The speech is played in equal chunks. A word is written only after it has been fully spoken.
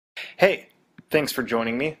Hey, thanks for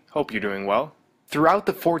joining me. Hope you're doing well. Throughout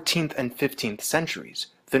the 14th and 15th centuries,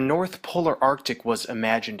 the North Polar Arctic was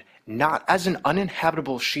imagined not as an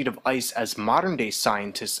uninhabitable sheet of ice as modern-day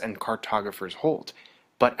scientists and cartographers hold,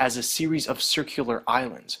 but as a series of circular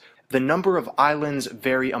islands. The number of islands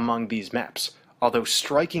vary among these maps, although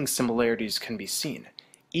striking similarities can be seen,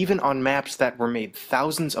 even on maps that were made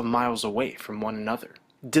thousands of miles away from one another.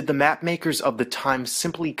 Did the map makers of the time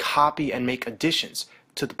simply copy and make additions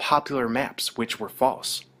to the popular maps which were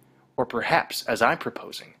false? Or perhaps, as I'm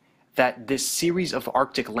proposing, that this series of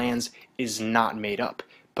Arctic lands is not made up,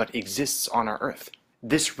 but exists on our Earth.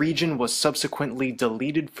 This region was subsequently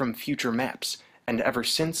deleted from future maps, and ever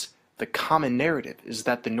since, the common narrative is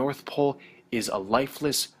that the North Pole is a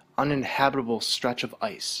lifeless, uninhabitable stretch of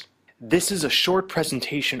ice. This is a short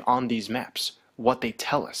presentation on these maps, what they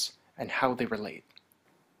tell us, and how they relate.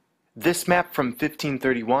 This map from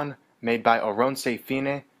 1531, made by Oronce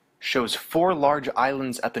Fine, shows 4 large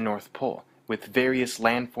islands at the North Pole, with various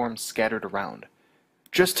landforms scattered around.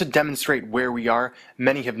 Just to demonstrate where we are,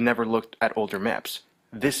 many have never looked at older maps.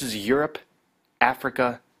 This is Europe,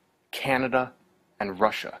 Africa, Canada, and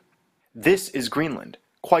Russia. This is Greenland,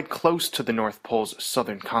 quite close to the North Pole's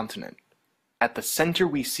southern continent. At the center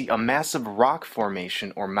we see a massive rock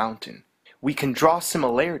formation or mountain. We can draw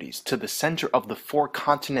similarities to the center of the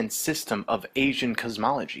 4-continent system of Asian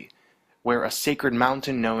cosmology, where a sacred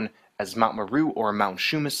mountain known as Mount Meru or Mount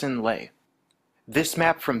Shumasin lay. This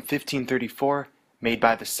map from 1534, made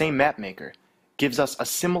by the same mapmaker, gives us a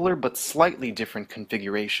similar but slightly different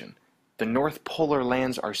configuration. The North Polar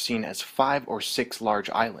lands are seen as 5 or 6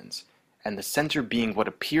 large islands, and the center being what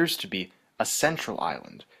appears to be a central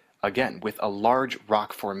island, again with a large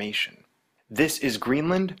rock formation. This is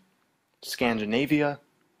Greenland, Scandinavia,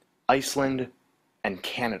 Iceland, and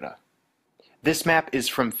Canada. This map is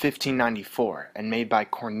from 1594 and made by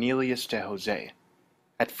Cornelius de Jose.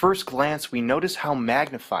 At first glance, we notice how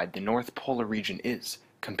magnified the North Polar region is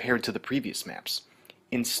compared to the previous maps.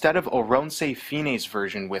 Instead of Oronce Fine's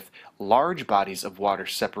version with large bodies of water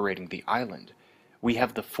separating the island, we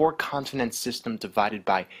have the 4-continent system divided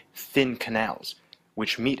by thin canals,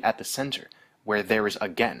 which meet at the center, where there is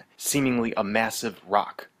again seemingly a massive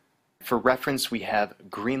rock. For reference, we have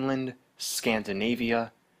Greenland,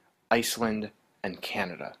 Scandinavia, Iceland, and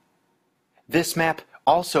Canada. This map,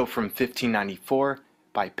 also from 1594,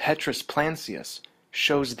 by Petrus Plancius,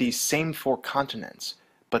 shows these same 4 continents,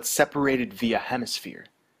 but separated via hemisphere.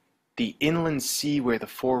 The inland sea where the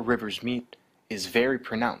 4 rivers meet is very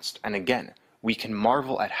pronounced, and again, we can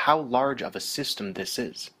marvel at how large of a system this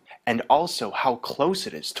is, and also how close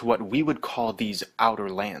it is to what we would call these outer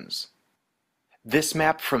lands. This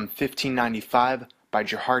map from 1595 by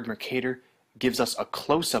Gerhard Mercator gives us a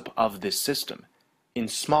close-up of this system. In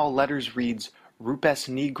small letters reads, Rupes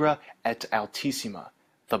nigra et altissima,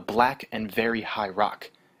 the black and very high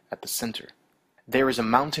rock, at the center. There is a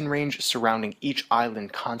mountain range surrounding each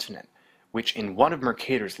island continent, which in one of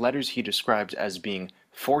Mercator's letters he describes as being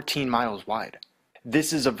 14 miles wide.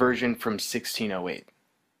 This is a version from 1608.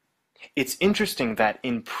 It's interesting that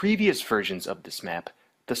in previous versions of this map,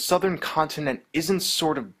 the southern continent isn't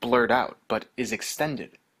sort of blurred out, but is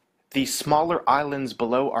extended. The smaller islands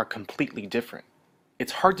below are completely different.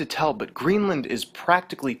 It's hard to tell, but Greenland is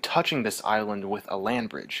practically touching this island with a land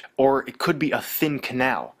bridge, or it could be a thin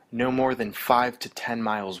canal, no more than 5 to 10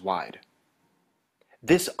 miles wide.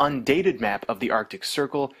 This undated map of the Arctic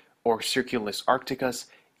Circle, or Circulus Arcticus,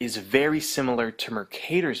 is very similar to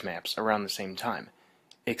Mercator's maps around the same time,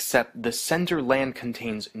 except the center land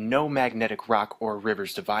contains no magnetic rock or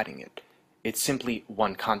rivers dividing it. It's simply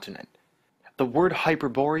one continent. The word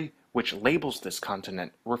Hyperborea, which labels this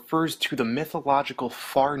continent, refers to the mythological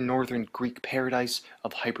far northern Greek paradise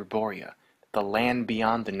of Hyperborea, the land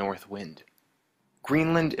beyond the north wind.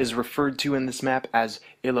 Greenland is referred to in this map as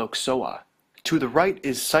Iloxoa. To the right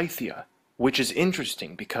is Scythia, which is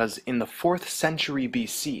interesting because in the 4th century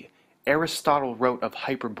BC, Aristotle wrote of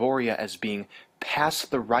Hyperborea as being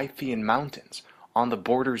past the Riphean Mountains, on the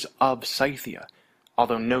borders of Scythia,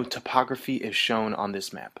 although no topography is shown on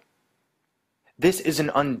this map. This is an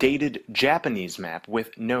undated Japanese map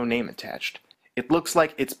with no name attached. It looks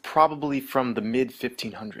like it's probably from the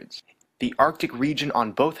mid-1500s. The Arctic region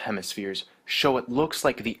on both hemispheres show it looks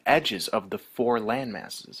like the edges of the 4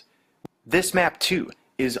 landmasses. This map, too,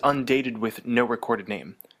 is undated with no recorded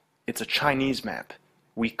name. It's a Chinese map.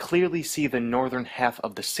 We clearly see the northern half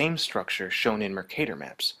of the same structure shown in Mercator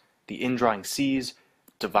maps, the indrawing seas,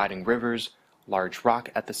 dividing rivers, large rock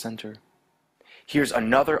at the center. Here's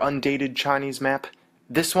another undated Chinese map.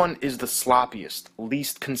 This one is the sloppiest,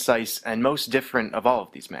 least concise, and most different of all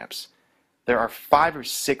of these maps. There are 5 or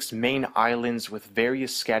 6 main islands with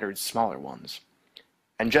various scattered smaller ones.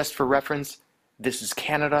 And just for reference, this is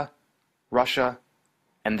Canada, Russia,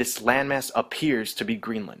 and this landmass appears to be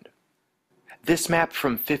Greenland. This map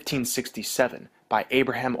from 1567 by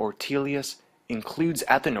Abraham Ortelius includes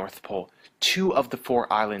at the North Pole 2 of the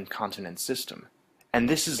 4 island continent system, and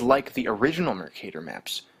this is like the original Mercator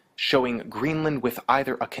maps, showing Greenland with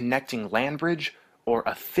either a connecting land bridge or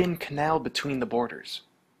a thin canal between the borders.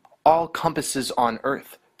 All compasses on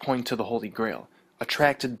Earth point to the Holy Grail,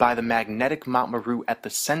 attracted by the magnetic Mount Meru at the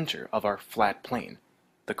center of our flat plain,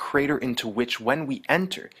 the crater into which when we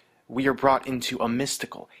enter, we are brought into a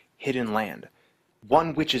mystical, hidden land,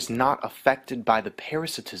 one which is not affected by the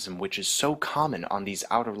parasitism which is so common on these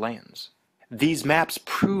outer lands. These maps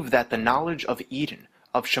prove that the knowledge of Eden,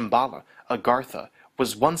 of Shambhala, Agartha,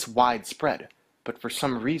 was once widespread, but for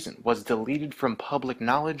some reason was deleted from public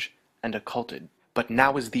knowledge and occulted. But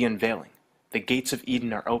now is the unveiling. The gates of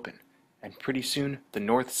Eden are open, and pretty soon the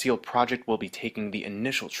North Seal Project will be taking the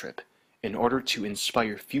initial trip in order to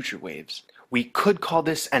inspire future waves. We could call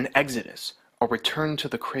this an exodus, a return to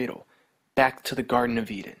the cradle, back to the Garden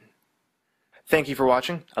of Eden. Thank you for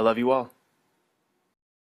watching. I love you all.